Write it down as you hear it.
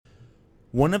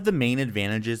One of the main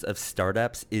advantages of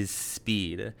startups is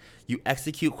speed. You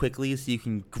execute quickly so you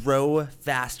can grow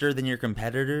faster than your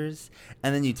competitors,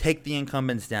 and then you take the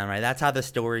incumbents down, right? That's how the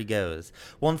story goes.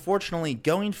 Well, unfortunately,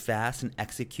 going fast and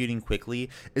executing quickly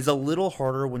is a little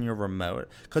harder when you're remote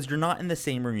because you're not in the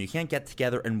same room. You can't get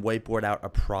together and whiteboard out a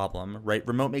problem, right?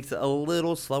 Remote makes it a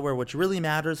little slower, which really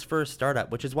matters for a startup,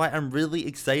 which is why I'm really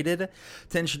excited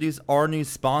to introduce our new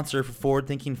sponsor for Forward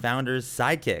Thinking Founders,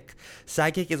 Sidekick.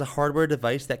 Sidekick is a hardware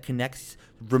device that connects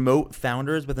remote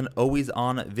founders with an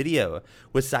always-on video.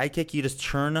 With Sidekick, you just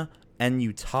turn and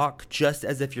you talk just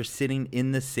as if you're sitting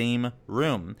in the same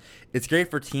room. It's great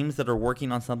for teams that are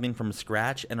working on something from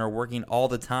scratch and are working all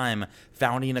the time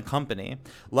founding a company.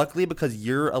 Luckily, because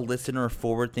you're a listener of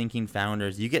Forward Thinking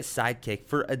Founders, you get Sidekick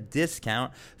for a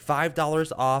discount,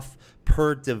 $5 off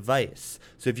per device.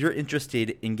 So if you're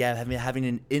interested in having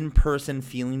an in-person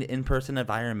feeling, in-person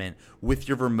environment with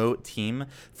your remote team,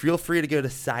 feel free to go to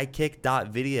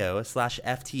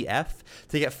sidekick.video/FTF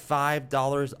to get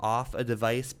 $5 off a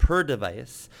device per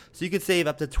device. So you could save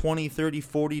up to $20, $30,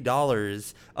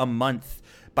 $40 a month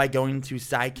by going to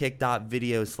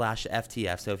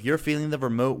sidekick.video/FTF. So if you're feeling the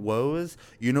remote woes,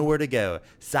 you know where to go.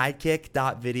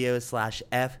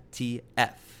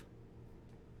 Sidekick.video/FTF.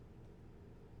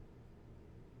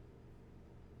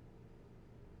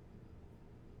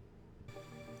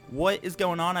 What is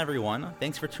going on, everyone?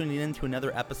 Thanks for tuning in to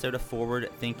another episode of Forward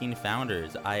Thinking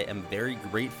Founders. I am very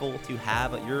grateful to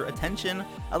have your attention,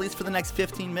 at least for the next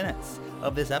 15 minutes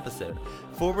of this episode.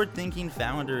 Forward Thinking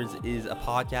Founders is a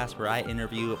podcast where I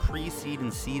interview pre-seed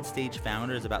and seed stage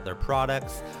founders about their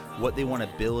products, what they want to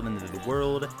build into the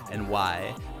world, and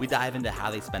why. We dive into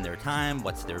how they spend their time,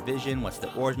 what's their vision, what's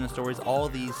the origin stories, all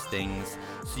these things,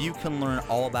 so you can learn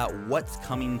all about what's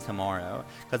coming tomorrow.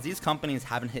 Because these companies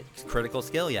haven't hit critical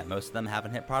scale yet. Most of them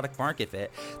haven't hit product market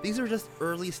fit. These are just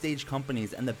early stage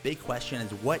companies, and the big question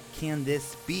is, what can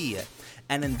this be?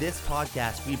 And in this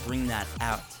podcast, we bring that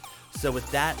out. So with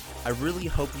that, I really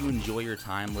hope you enjoy your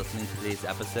time listening to today's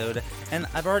episode. And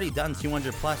I've already done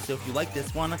 200 plus, so if you like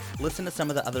this one, listen to some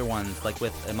of the other ones, like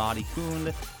with Imadi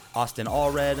Kund, Austin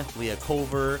Allred, Leah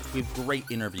Culver. We have great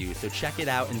interviews, so check it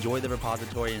out, enjoy the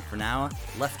repository, and for now,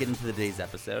 let's get into today's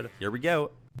episode. Here we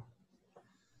go.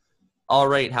 All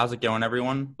right, how's it going,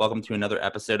 everyone? Welcome to another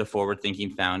episode of Forward Thinking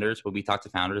Founders, where we talk to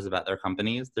founders about their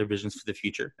companies, their visions for the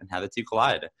future, and how the two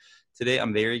collide. Today,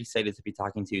 I'm very excited to be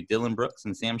talking to Dylan Brooks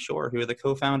and Sam Shore, who are the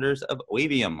co-founders of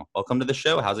Wavium. Welcome to the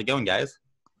show. How's it going, guys?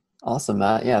 Awesome,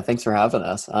 Matt. Yeah, thanks for having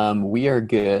us. We are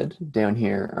good down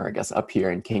here, or I guess up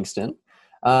here in Kingston.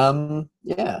 Dylan,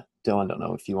 don't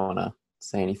know if you want to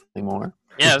say anything more.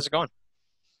 Yeah, how's it going?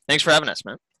 Thanks for having us,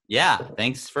 man. Yeah,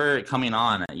 thanks for coming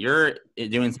on. You're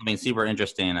doing something super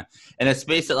interesting in a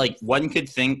space that, like, one could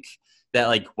think that,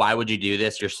 like, why would you do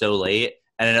this? You're so late.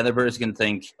 And another person can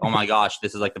think, oh my gosh,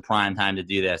 this is like the prime time to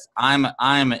do this. I'm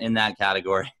in that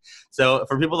category. So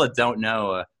for people that don't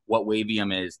know what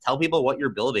Wavium is, tell people what you're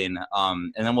building,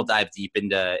 and then we'll dive deep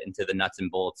into the nuts and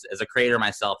bolts. As a creator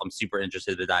myself, I'm super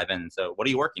interested to dive in. So what are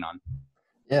you working on?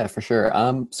 Yeah, for sure.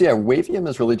 Wavium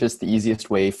is really just the easiest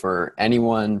way for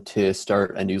anyone to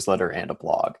start a newsletter and a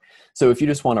blog. So if you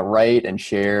just want to write and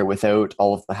share without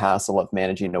all of the hassle of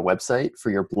managing a website for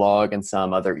your blog and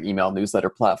some other email newsletter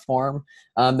platform,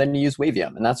 then you use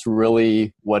Wavium. And that's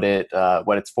really what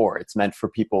it's for. It's meant for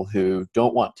people who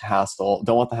don't want the hassle and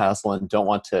don't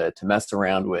want to mess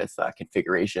around with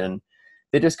configuration.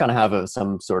 They just kind of have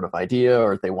some sort of idea,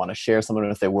 or they want to share something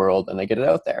with their world, and they get it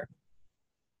out there.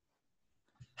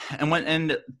 And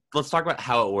let's talk about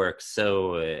how it works.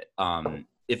 So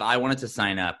if I wanted to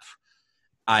sign up,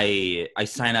 I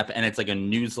sign up, and it's like a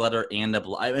newsletter and a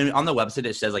blog. I mean, on the website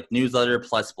it says like newsletter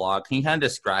plus blog. Can you kind of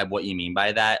describe what you mean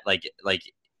by that?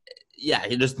 Yeah,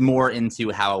 just more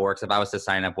into how it works. If I was to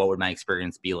sign up, what would my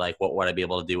experience be like? What would I be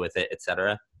able to do with it,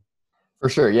 etc.? For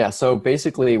sure, yeah. So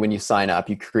basically, when you sign up,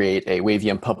 you create a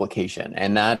Wavium publication,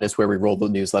 and that is where we roll the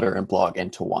newsletter and blog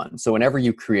into one. So whenever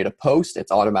you create a post,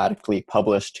 it's automatically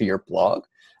published to your blog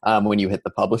when you hit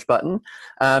the publish button.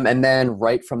 And then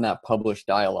right from that published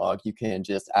dialog, you can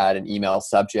just add an email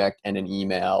subject and an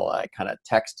email kind of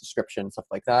text description, stuff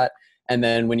like that. And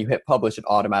then when you hit publish, it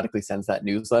automatically sends that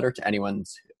newsletter to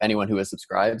anyone who is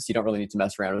subscribed. So you don't really need to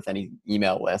mess around with any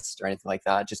email list or anything like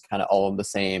that. Just kind of all in the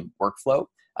same workflow.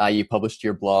 You publish to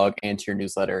your blog and to your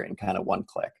newsletter in kind of one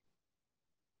click.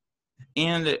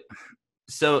 And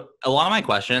so a lot of my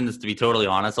questions, to be totally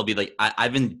honest, will be like,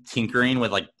 I've been tinkering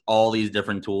with like all these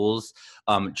different tools,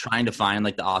 trying to find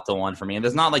like the optimal one for me. And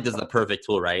there's not like this is the perfect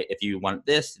tool, right? If you want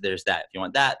this, there's that. If you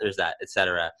want that, there's that,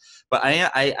 etc. But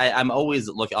I'm always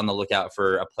on the lookout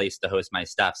for a place to host my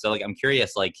stuff. So like, I'm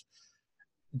curious, like,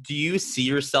 do you see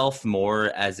yourself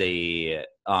more as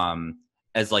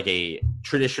like a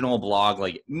traditional blog,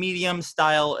 like Medium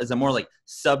style? Is it more like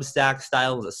Substack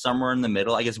style? Is it somewhere in the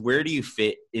middle? I guess, where do you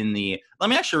fit in the, let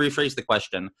me actually rephrase the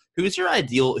question. Who's your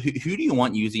ideal, who do you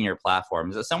want using your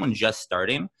platform? Is it someone just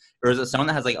starting, or is it someone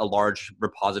that has like a large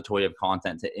repository of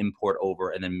content to import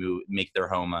over and then make their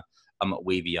home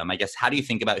Wavium? I guess, how do you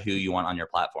think about who you want on your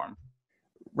platform?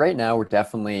 Right now, we're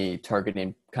definitely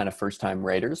targeting kind of first-time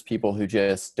writers, people who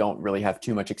just don't really have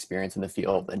too much experience in the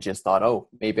field and just thought, oh,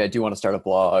 maybe I do want to start a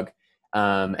blog,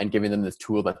 and giving them this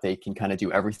tool that they can kind of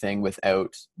do everything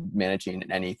without managing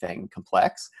anything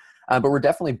complex. But we're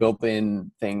definitely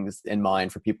building things in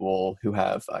mind for people who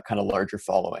have kind of larger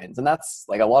followings. And that's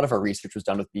like, a lot of our research was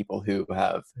done with people who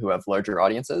have larger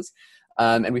audiences.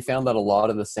 And we found that a lot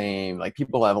of the same, like,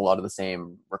 people have a lot of the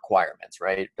same requirements,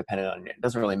 right? Depending on, it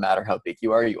doesn't really matter how big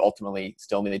you are. You ultimately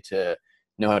still need to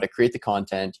know how to create the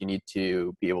content. You need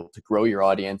to be able to grow your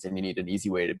audience, and you need an easy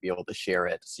way to be able to share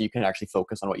it, so you can actually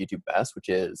focus on what you do best, which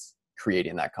is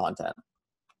creating that content.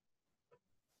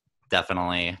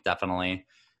 Definitely.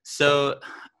 So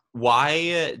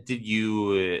why did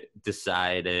you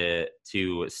decide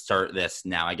to start this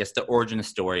now? I guess the origin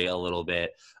story a little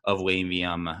bit of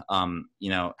Wavium,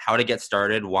 how to get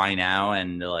started, why now,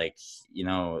 and like,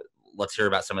 let's hear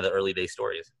about some of the early day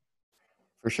stories.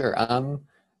 For sure.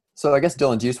 So I guess,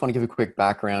 Dylan, do you just want to give a quick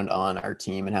background on our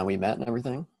team and how we met and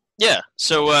everything? Yeah.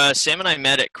 So Sam and I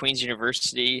met at Queen's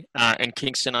University in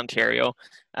Kingston, Ontario,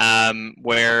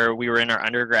 where we were in our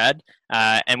undergrad,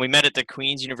 and we met at the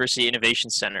Queen's University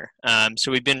Innovation Center.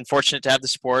 So we've been fortunate to have the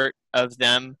support of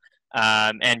them,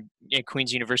 and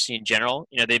Queen's University in general.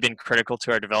 They've been critical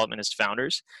to our development as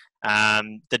founders.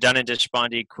 The Dun &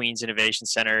 Dishbandi Queen's Innovation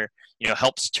Center,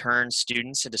 helps turn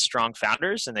students into strong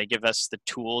founders, and they give us the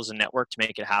tools and network to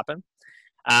make it happen.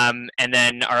 And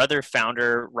then our other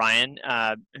founder, Ryan,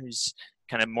 who's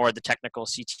kind of more the technical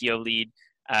CTO lead,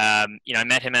 I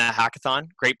met him at a hackathon.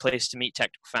 Great place to meet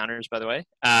technical founders, by the way.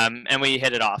 And we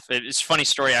hit it off. It's a funny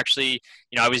story, actually.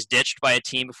 I was ditched by a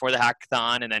team before the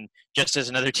hackathon, and then just as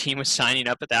another team was signing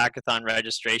up at the hackathon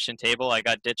registration table, I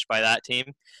got ditched by that team.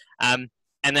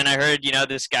 And then I heard,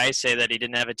 this guy say that he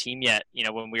didn't have a team yet,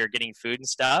 when we were getting food and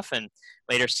stuff. And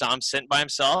later saw him sitting by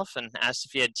himself and asked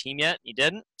if he had a team yet. He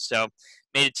didn't. So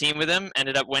made a team with him,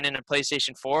 ended up winning a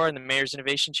PlayStation 4 in the Mayor's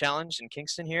Innovation Challenge in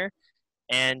Kingston here.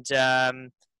 And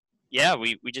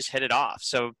we just hit it off.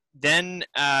 So then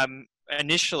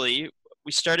initially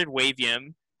we started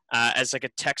Wavium as like a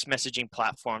text messaging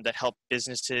platform that helped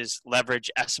businesses leverage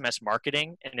SMS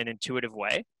marketing in an intuitive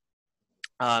way.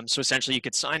 So essentially you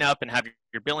could sign up and have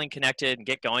your billing connected and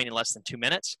get going in less than 2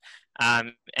 minutes.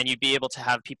 And you'd be able to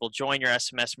have people join your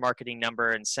SMS marketing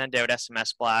number and send out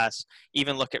SMS blasts,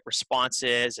 even look at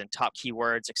responses and top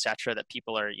keywords, et cetera, that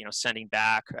people are, sending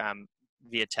back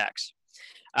via text.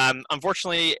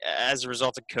 Unfortunately, as a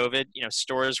result of COVID,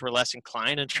 stores were less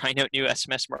inclined in trying out new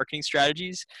SMS marketing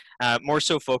strategies, more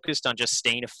so focused on just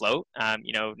staying afloat,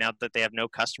 now that they have no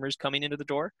customers coming into the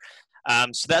door.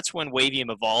 So that's when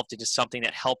Wavium evolved into something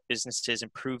that helped businesses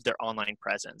improve their online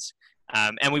presence.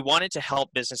 And we wanted to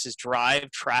help businesses drive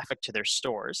traffic to their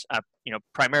stores,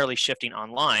 primarily shifting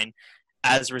online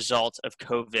as a result of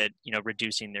COVID,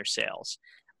 reducing their sales.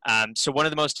 So one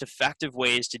of the most effective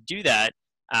ways to do that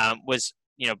was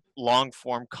long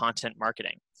form content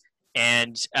marketing.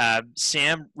 And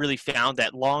Sam really found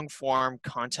that long form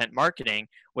content marketing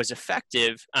was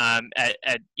effective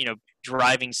at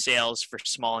driving sales for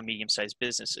small and medium sized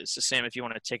businesses. So Sam, if you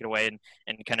want to take it away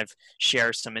and kind of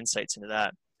share some insights into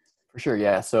that. For sure,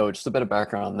 yeah. So just a bit of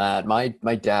background on that.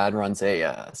 My dad runs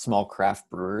a small craft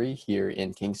brewery here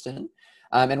in Kingston.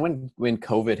 And when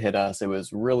COVID hit us, it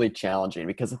was really challenging,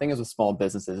 because the thing is with small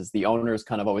businesses, the owner is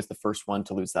kind of always the first one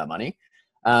to lose that money.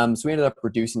 So we ended up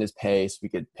reducing his pay so we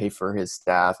could pay for his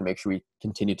staff and make sure we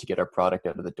continued to get our product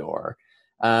out of the door.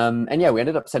 And yeah, we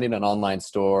ended up setting up an online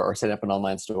store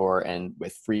and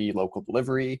with free local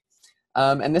delivery.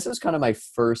 And this was kind of my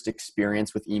first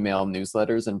experience with email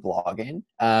newsletters and blogging.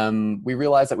 We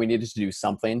realized that we needed to do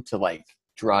something to like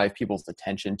drive people's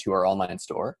attention to our online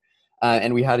store.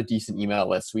 And we had a decent email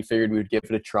list. We figured we would give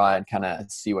it a try and kind of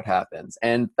see what happens.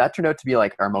 And that turned out to be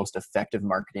like our most effective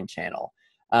marketing channel.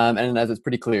 And as it's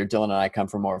pretty clear, Dylan and I come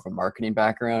from more of a marketing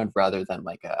background rather than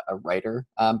like a writing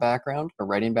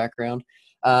background.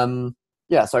 So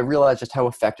I realized just how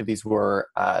effective these were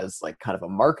as like kind of a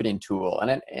marketing tool.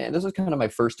 And this was kind of my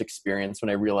first experience when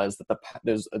I realized that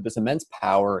there's this immense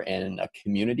power in a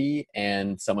community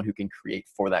and someone who can create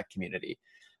for that community.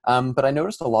 But I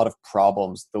noticed a lot of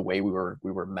problems the way we were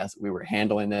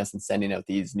handling this and sending out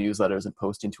these newsletters and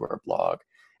posting to our blog.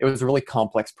 it was a really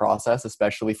complex process,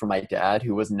 especially for my dad,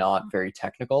 who was not very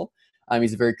technical.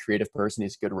 He's a very creative person.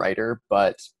 He's a good writer,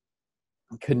 but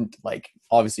couldn't, like,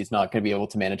 obviously he's not going to be able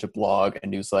to manage a blog, a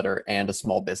newsletter, and a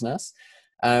small business.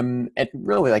 And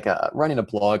really, like, running a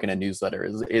blog and a newsletter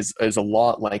is a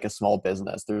lot like a small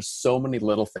business. There's so many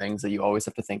little things that you always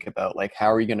have to think about, like,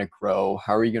 how are you going to grow?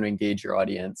 How are you going to engage your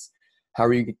audience? How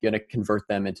are you going to convert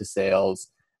them into sales?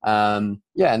 And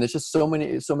there's just so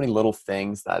many little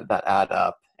things that add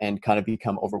up and kind of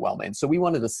become overwhelming. So we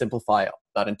wanted to simplify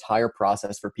that entire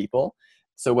process for people.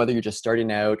 So whether you're just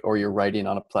starting out or you're writing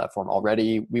on a platform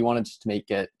already, we wanted to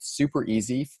make it super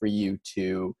easy for you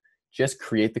to just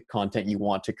create the content you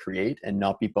want to create and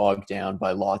not be bogged down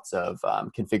by lots of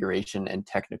configuration and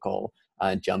technical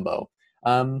jumbo.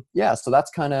 So that's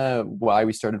kind of why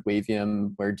we started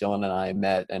Wavium, where Dylan and I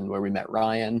met and where we met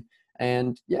Ryan.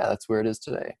 And yeah, that's where it is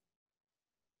today.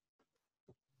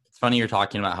 It's funny you're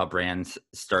talking about how brands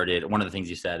started. One of the things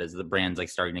you said is the brands like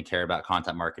starting to care about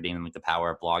content marketing and like the power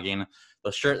of blogging.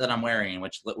 The shirt that I'm wearing,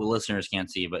 which listeners can't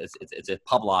see, but it's a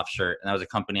Publoff shirt, and that was a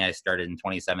company I started in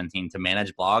 2017 to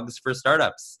manage blogs for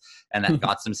startups, and that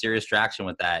got some serious traction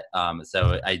with that.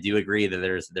 So I do agree that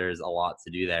there's a lot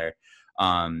to do there.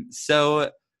 So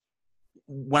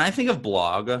when I think of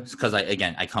blog, because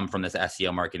I come from this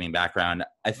SEO marketing background,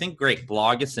 I think great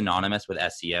blog is synonymous with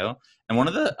SEO. And one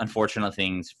of the unfortunate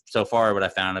things so far, what I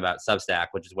found about Substack,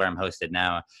 which is where I'm hosted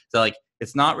now, so like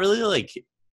it's not really like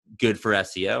good for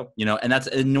SEO,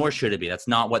 and nor should it be. That's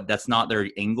not their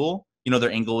angle.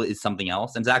 Their angle is something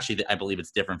else. And it's actually, I believe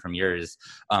it's different from yours,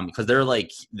 because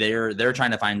they're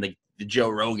trying to find like the Joe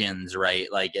Rogans, right?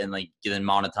 Like, and like getting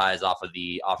monetized off of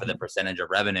the percentage of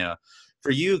revenue. For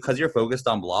you, because you're focused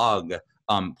on blog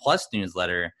plus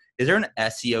newsletter, is there an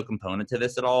SEO component to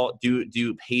this at all?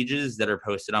 Do pages that are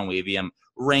posted on Wavium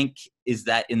rank? Is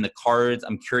that in the cards?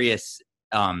 I'm curious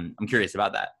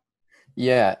about that.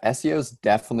 Yeah, SEO is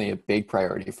definitely a big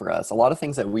priority for us. A lot of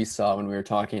things that we saw when we were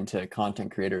talking to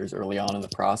content creators early on in the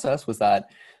process was that,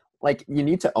 like, you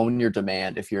need to own your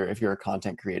demand if you're a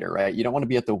content creator, right? You don't want to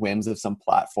be at the whims of some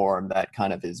platform that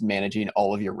kind of is managing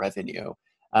all of your revenue.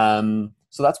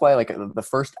 So that's why, like, the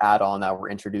first add-on that we're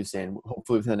introducing,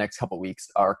 hopefully within the next couple of weeks,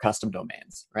 are custom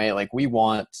domains, right? Like, we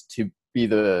want to be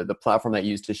the platform that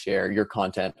you use to share your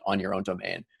content on your own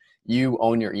domain. You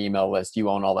own your email list, you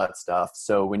own all that stuff.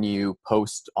 So when you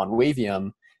post on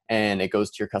Wavium and it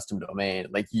goes to your custom domain,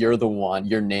 like, you're the one,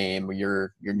 your name,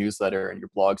 your newsletter and your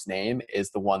blog's name is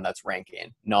the one that's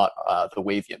ranking, not the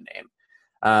Wavium name.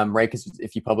 Right? Because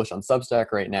if you publish on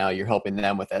Substack right now, you're helping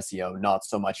them with SEO, not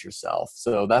so much yourself.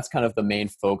 So that's kind of the main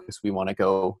focus we want to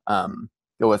go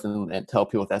with and help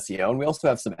people with SEO. And we also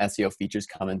have some SEO features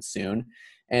coming soon.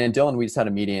 And Dylan, we just had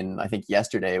a meeting, I think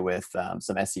yesterday, with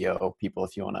some SEO people,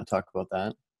 if you want to talk about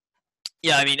that.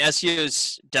 Yeah, I mean, SEO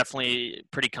is definitely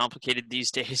pretty complicated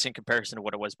these days in comparison to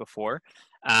what it was before.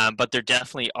 But there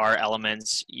definitely are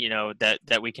elements,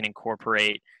 that we can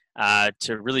incorporate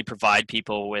to really provide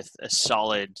people with a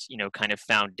solid, kind of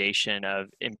foundation of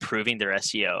improving their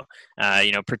SEO,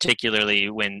 particularly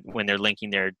when they're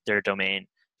linking their domain,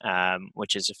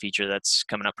 which is a feature that's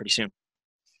coming up pretty soon.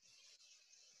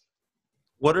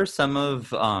 What are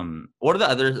what are the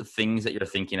other things that you're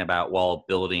thinking about while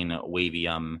building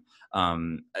Wavium?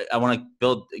 I want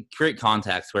to create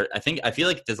context where I feel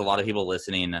like there's a lot of people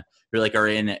listening who are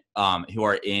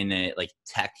in like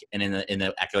tech and in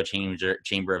the echo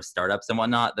chamber of startups and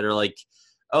whatnot that are like,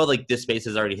 oh, like this space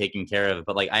is already taken care of.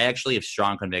 But like, I actually have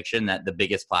strong conviction that the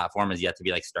biggest platform is yet to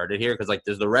be like started here. Cause like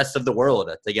there's the rest of the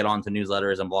world to get onto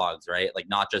newsletters and blogs, right? Like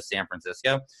not just San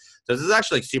Francisco. So this is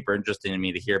actually like super interesting to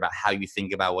me to hear about how you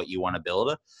think about what you want to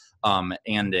build.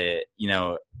 And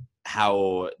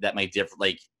how that might differ,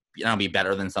 be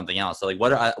better than something else. So like,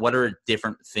 what are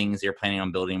different things you're planning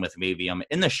on building with Wavium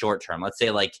in the short term? Let's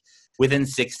say like within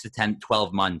 6 to 10,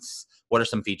 12 months, what are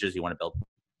some features you want to build?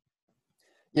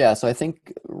 Yeah, so I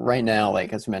think right now,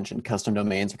 like as we mentioned, custom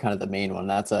domains are kind of the main one.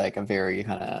 That's like a very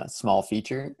kind of small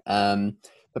feature.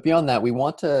 But beyond that, we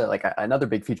want to, like, another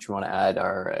big feature we want to add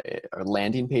are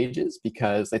landing pages,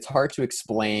 because it's hard to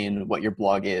explain what your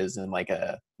blog is in like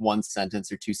a 1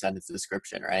 sentence or 2 sentence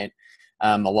description, right?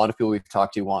 A lot of people we've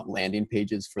talked to want landing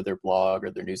pages for their blog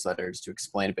or their newsletters to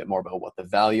explain a bit more about what the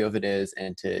value of it is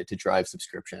and to drive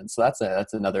subscriptions. So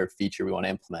that's another feature we want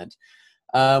to implement.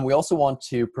 We also want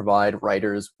to provide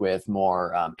writers with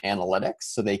more analytics,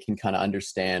 so they can kind of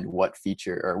understand what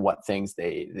feature or what things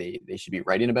they should be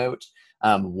writing about,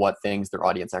 what things their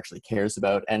audience actually cares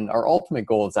about. And our ultimate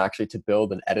goal is actually to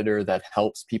build an editor that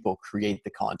helps people create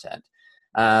the content.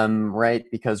 right?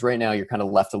 Because right now you're kind of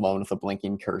left alone with a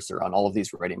blinking cursor on all of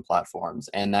these writing platforms,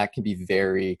 and that can be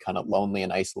very kind of lonely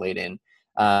and isolating.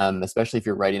 Especially if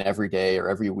you're writing every day or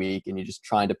every week and you're just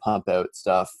trying to pump out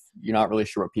stuff, you're not really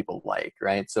sure what people like,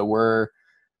 right? So we're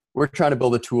trying to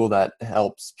build a tool that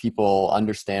helps people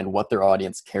understand what their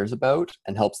audience cares about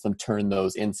and helps them turn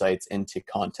those insights into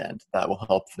content that will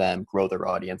help them grow their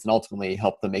audience and ultimately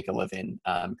help them make a living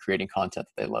creating content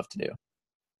that they love to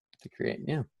create.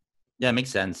 Yeah. Yeah, it makes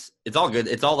sense. It's all good.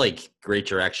 It's all like great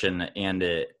direction.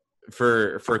 And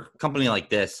for a company like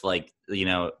this, like,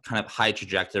 kind of high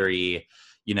trajectory,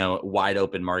 wide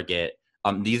open market,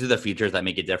 these are the features that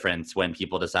make a difference when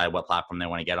people decide what platform they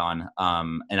want to get on.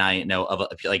 And I know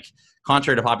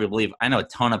contrary to popular belief, I know a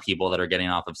ton of people that are getting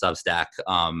off of Substack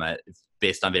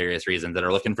based on various reasons that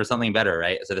are looking for something better,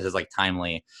 right? So this is like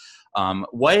timely. How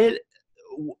are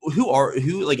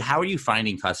you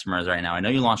finding customers right now? I know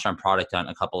you launched on Product Hunt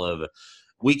a couple of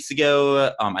weeks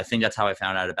ago. I think that's how I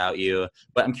found out about you.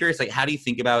 But I'm curious, like, how do you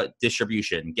think about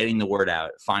distribution, getting the word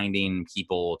out, finding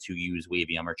people to use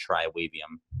Wavium or try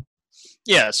Wavium?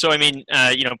 Yeah, so I mean,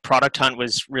 Product Hunt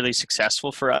was really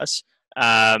successful for us.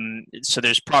 So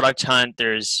there's Product Hunt,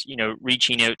 there's,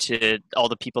 reaching out to all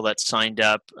the people that signed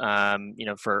up,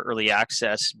 for early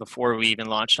access before we even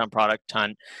launched on Product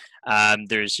Hunt.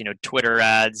 There's, Twitter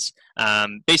ads,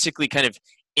 basically kind of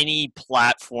any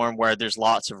platform where there's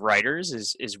lots of writers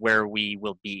is where we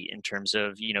will be in terms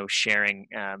of, sharing,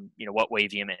 what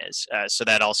Wavium is. So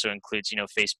that also includes,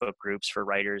 Facebook groups for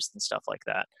writers and stuff like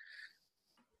that.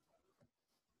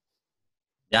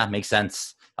 Yeah, makes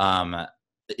sense.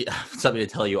 Something to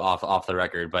tell you off the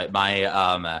record, but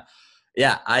I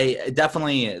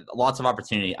definitely lots of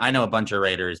opportunity. I know a bunch of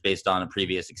writers based on a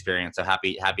previous experience, so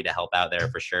happy to help out there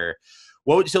for sure.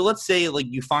 So let's say like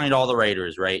you find all the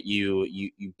writers, right? You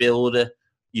build,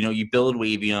 you build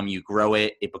Wavium, you grow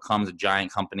it, it becomes a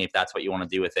giant company if that's what you want to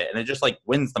do with it, and it just like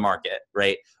wins the market,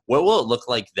 right? What will it look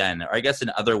like then? Or I guess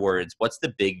in other words, what's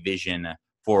the big vision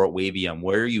for Wavium?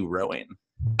 Where are you rowing?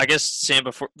 I guess, Sam,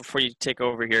 before you take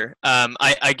over here,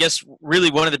 I guess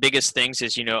really one of the biggest things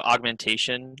is,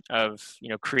 augmentation of,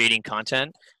 creating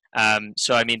content.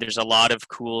 So, I mean, there's a lot of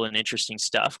cool and interesting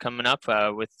stuff coming up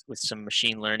with some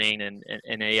machine learning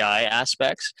and AI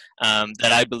aspects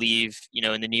that I believe,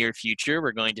 in the near future,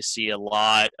 we're going to see a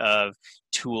lot of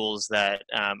tools that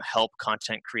help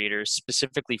content creators,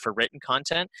 specifically for written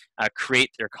content, create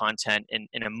their content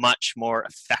in a much more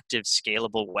effective,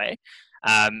 scalable way.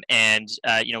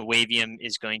 Wavium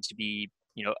is going to be,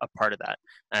 a part of that.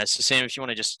 So Sam, if you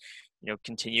want to just,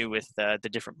 continue with the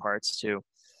different parts too.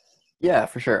 Yeah,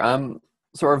 for sure.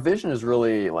 So our vision is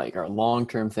really like our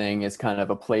long-term thing is kind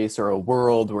of a place or a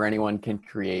world where anyone can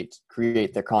create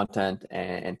their content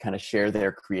and kind of share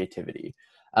their creativity.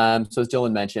 So as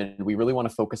Dylan mentioned, we really want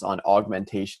to focus on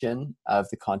augmentation of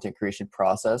the content creation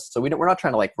process. So we're not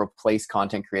trying to like replace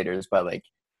content creators by like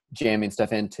jamming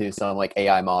stuff into some like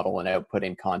AI model and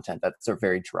outputting content that's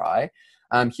very dry.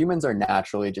 Humans are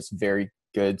naturally just very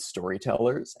good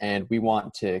storytellers, and we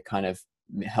want to kind of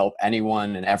help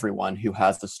anyone and everyone who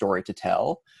has the story to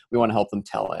tell. We want to help them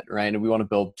tell it, right? And we want to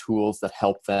build tools that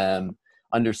help them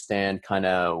understand kind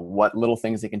of what little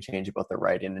things they can change about their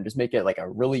writing and just make it like a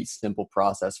really simple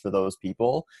process for those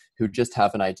people who just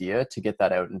have an idea to get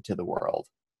that out into the world.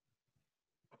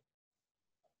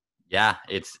 Yeah,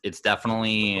 it's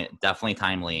definitely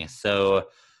timely. So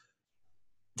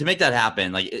to make that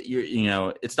happen, like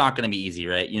it's not going to be easy,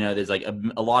 right? There's like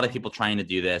a lot of people trying to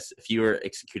do this, fewer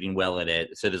executing well at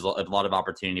it. So there's a lot of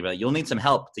opportunity, but you'll need some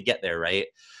help to get there, right?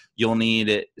 You'll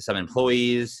need some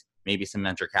employees, maybe some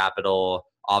venture capital,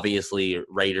 obviously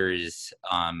writers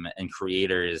and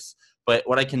creators. But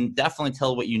what I can definitely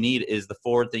tell what you need is the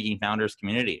forward-thinking founders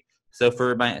community. So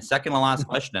for my second and last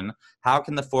question, how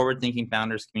can the forward-thinking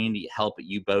founders community help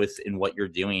you both in what you're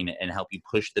doing and help you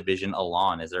push the vision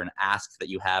along? Is there an ask that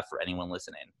you have for anyone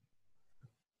listening?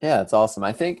 Yeah, it's awesome.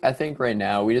 I think right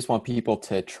now we just want people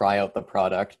to try out the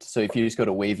product. So if you just go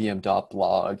to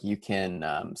wavium.blog, you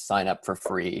can sign up for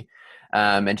free.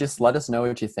 And just let us know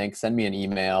what you think. Send me an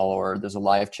email, or there's a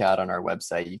live chat on our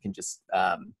website. You can just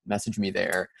message me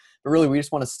there. But really, we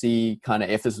just want to see kind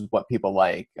of if this is what people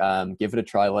like. Give it a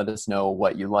try. Let us know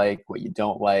what you like, what you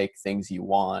don't like, things you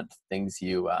want, things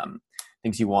you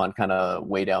want kind of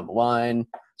way down the line.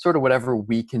 Sort of whatever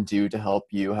we can do to help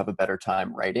you have a better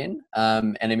time writing.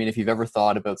 And I mean, if you've ever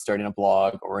thought about starting a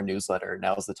blog or a newsletter,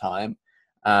 now's the time.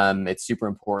 It's super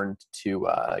important to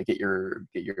get your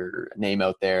name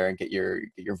out there and get your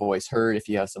voice heard if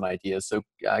you have some ideas. So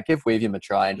give Wavium a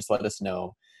try and just let us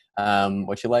know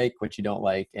what you like, what you don't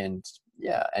like, and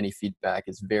yeah, any feedback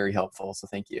is very helpful. So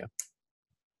thank you.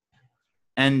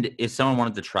 And if someone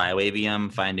wanted to try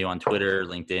WaveVM, find you on Twitter,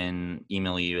 LinkedIn,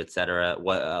 email you, etc.,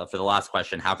 what for the last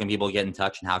question, how can people get in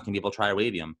touch and how can people try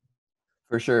WaveVM?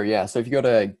 For sure, yeah. So if you go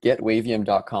to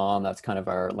getwaviem.com, that's kind of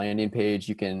our landing page.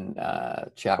 You can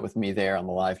chat with me there on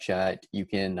the live chat. You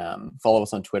can follow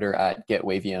us on Twitter at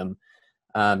getwaviem.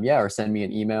 Or send me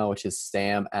an email, which is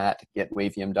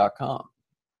sam@getwaviem.com.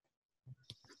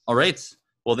 All right.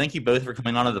 Well, thank you both for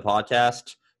coming on to the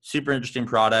podcast. Super interesting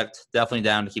product. Definitely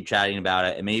down to keep chatting about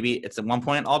it. And maybe it's at one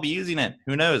point I'll be using it.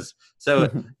 Who knows? So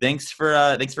thanks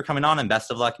for coming on and best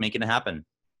of luck making it happen.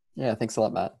 Yeah, thanks a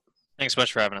lot, Matt. Thanks so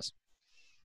much for having us.